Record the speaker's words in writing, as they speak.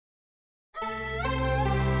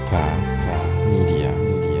Path Media.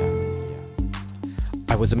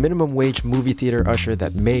 I was a minimum wage movie theater usher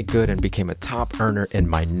that made good and became a top earner in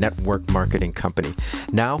my network marketing company.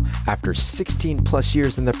 Now, after 16 plus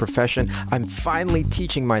years in the profession, I'm finally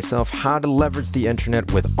teaching myself how to leverage the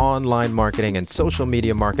internet with online marketing and social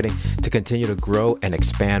media marketing to continue to grow and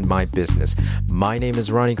expand my business. My name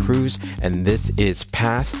is Ronnie Cruz, and this is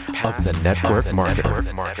Path of the Network Marketer.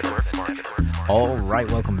 All right,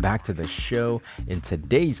 welcome back to the show. In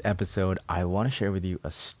today's episode, I want to share with you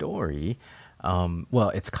a story.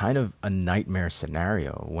 It's kind of a nightmare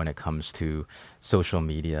scenario when it comes to social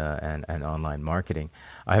media and online marketing.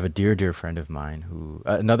 I have a dear friend of mine who,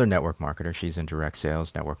 another network marketer. She's in direct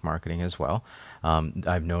sales, network marketing as well.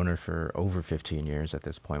 I've known her for over 15 years at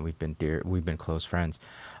this point. We've been close friends.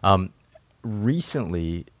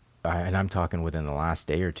 Recently, and I'm talking within the last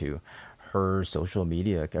day or two, her social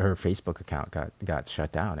media, her Facebook account got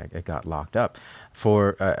shut down. It got locked up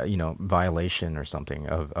for violation or something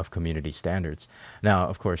of community standards. Now,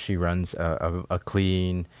 of course, she runs a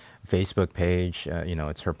clean Facebook page.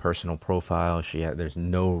 It's her personal profile. There's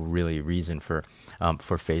no really reason for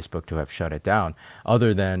Facebook to have shut it down,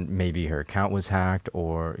 other than maybe her account was hacked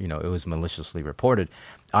or it was maliciously reported.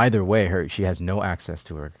 Either way, she has no access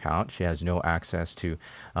to her account. She has no access to,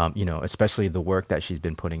 especially the work that she's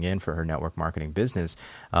been putting in for her network marketing business,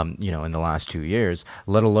 in the last 2 years,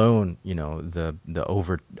 let alone, the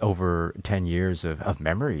over 10 years of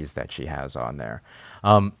memories that she has on there.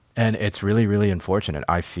 And it's really, really unfortunate.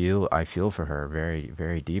 I feel for her very,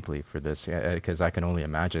 very deeply for this, because I can only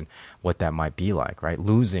imagine what that might be like, right?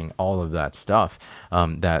 Losing all of that stuff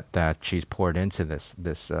that she's poured into this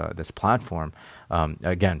platform,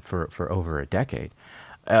 again for over a decade.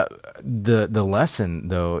 The lesson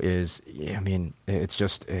though is, it's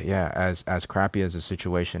just as crappy as the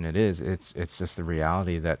situation it is, it's just the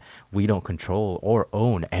reality that we don't control or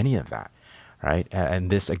own any of that. Right,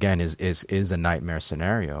 and this again is a nightmare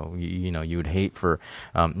scenario. You would hate for,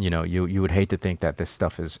 you would hate to think that this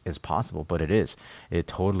stuff is possible, but it is. It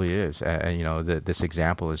totally is. And this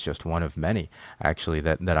example is just one of many, actually,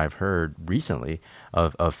 that I've heard recently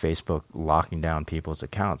of Facebook locking down people's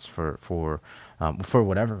accounts for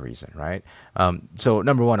whatever reason, right? So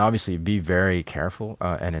number one, obviously, be very careful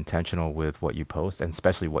and intentional with what you post, and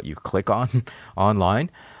especially what you click on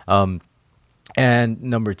online. And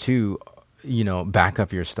number two, back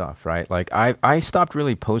up your stuff, right? Like I stopped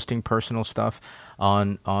really posting personal stuff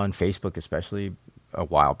on Facebook, especially a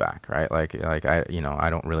while back, right? Like I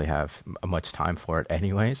don't really have much time for it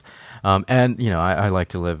anyways. I like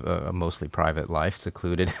to live a mostly private life,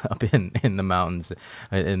 secluded up in the mountains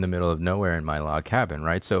in the middle of nowhere in my log cabin,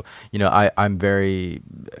 right? So, I'm very,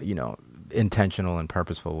 intentional and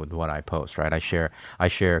purposeful with what I post, right? I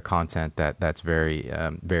share content that's very,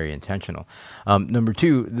 very intentional. Number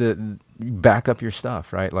two, back up your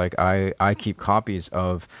stuff, right? Like I keep copies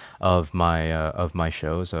of my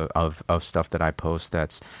shows, of stuff that I post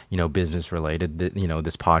that's business related.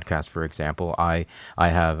 This podcast, for example, I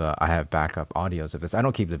have backup audios of this. I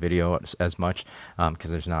don't keep the video as much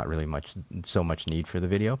because there's not really so much need for the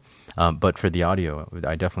video, but for the audio,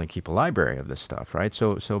 I definitely keep a library of this stuff, right?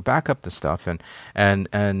 So back up the stuff, and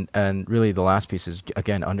really the last piece is,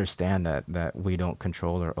 again, understand that we don't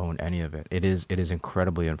control or own any of it. It is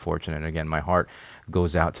incredibly unfortunate. Again, my heart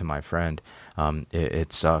goes out to my friend.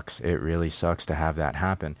 It sucks. It really sucks to have that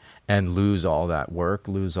happen and lose all that work,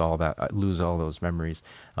 lose all those memories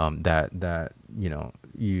that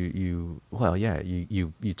you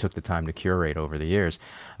took the time to curate over the years.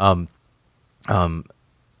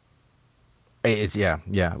 It's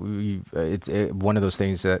one of those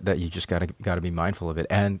things that you just gotta be mindful of it,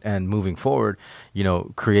 and moving forward,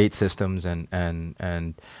 create systems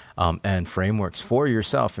and frameworks for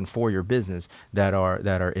yourself and for your business that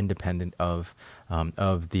are independent of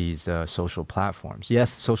these social platforms.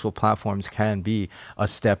 Yes, social platforms can be a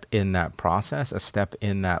step in that process, a step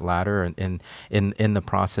in that ladder, and in the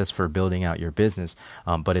process for building out your business,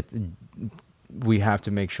 but we have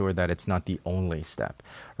to make sure that it's not the only step,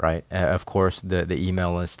 right? Of course, the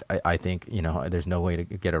email list, I think, there's no way to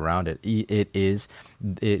get around it. It is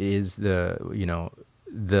the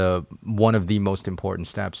one of the most important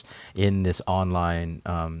steps in this online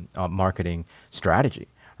marketing strategy,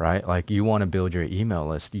 right? Like you want to build your email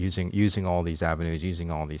list using all these avenues, using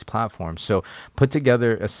all these platforms. So put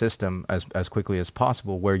together a system as quickly as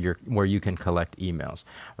possible where you can collect emails,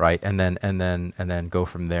 right? And then go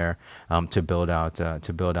from there to build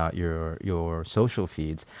out your social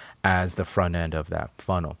feeds as the front end of that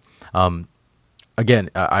funnel. again,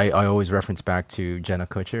 I always reference back to Jenna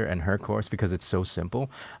Kutcher and her course because it's so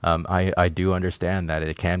simple. I do understand that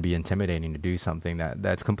it can be intimidating to do something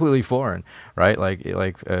that's completely foreign, right?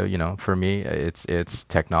 For me, it's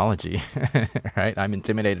technology, right? I'm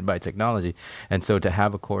intimidated by technology, and so to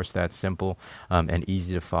have a course that's simple and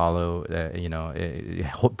easy to follow,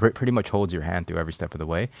 pretty much holds your hand through every step of the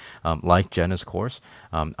way, like Jenna's course.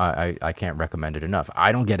 I can't recommend it enough.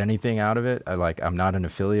 I don't get anything out of it. I'm not an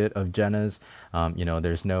affiliate of Jenna's.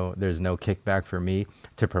 There's no kickback for me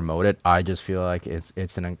to promote it. I just feel like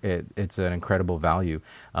it's an incredible value,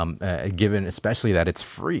 given especially that it's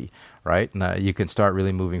free, right? And, you can start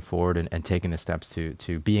really moving forward and taking the steps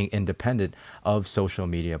to being independent of social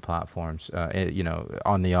media platforms.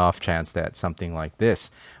 On the off chance that something like this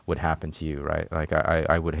would happen to you, right? Like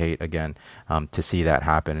I would hate again to see that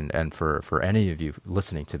happen, and for any of you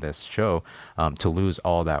listening to this show to lose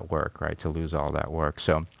all that work, right? To lose all that work.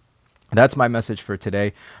 So that's my message for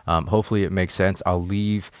today. Hopefully it makes sense. I'll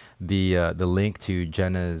leave the link to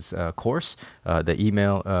Jenna's course, the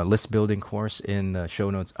email list building course, in the show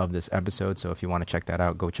notes of this episode. So if you want to check that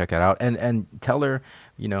out, go check it out, and tell her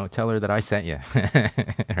that I sent you,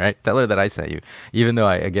 right? Tell her that I sent you. Even though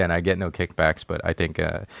I get no kickbacks, but I think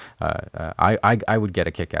I would get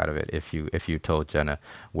a kick out of it if you told Jenna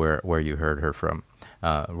where you heard her from,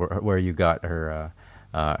 where you got her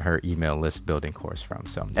email list building course from.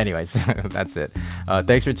 So anyways, that's it.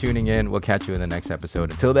 Thanks for tuning in. We'll catch you in the next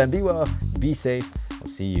episode. Until then, be well, be safe. We'll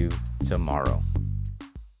see you tomorrow.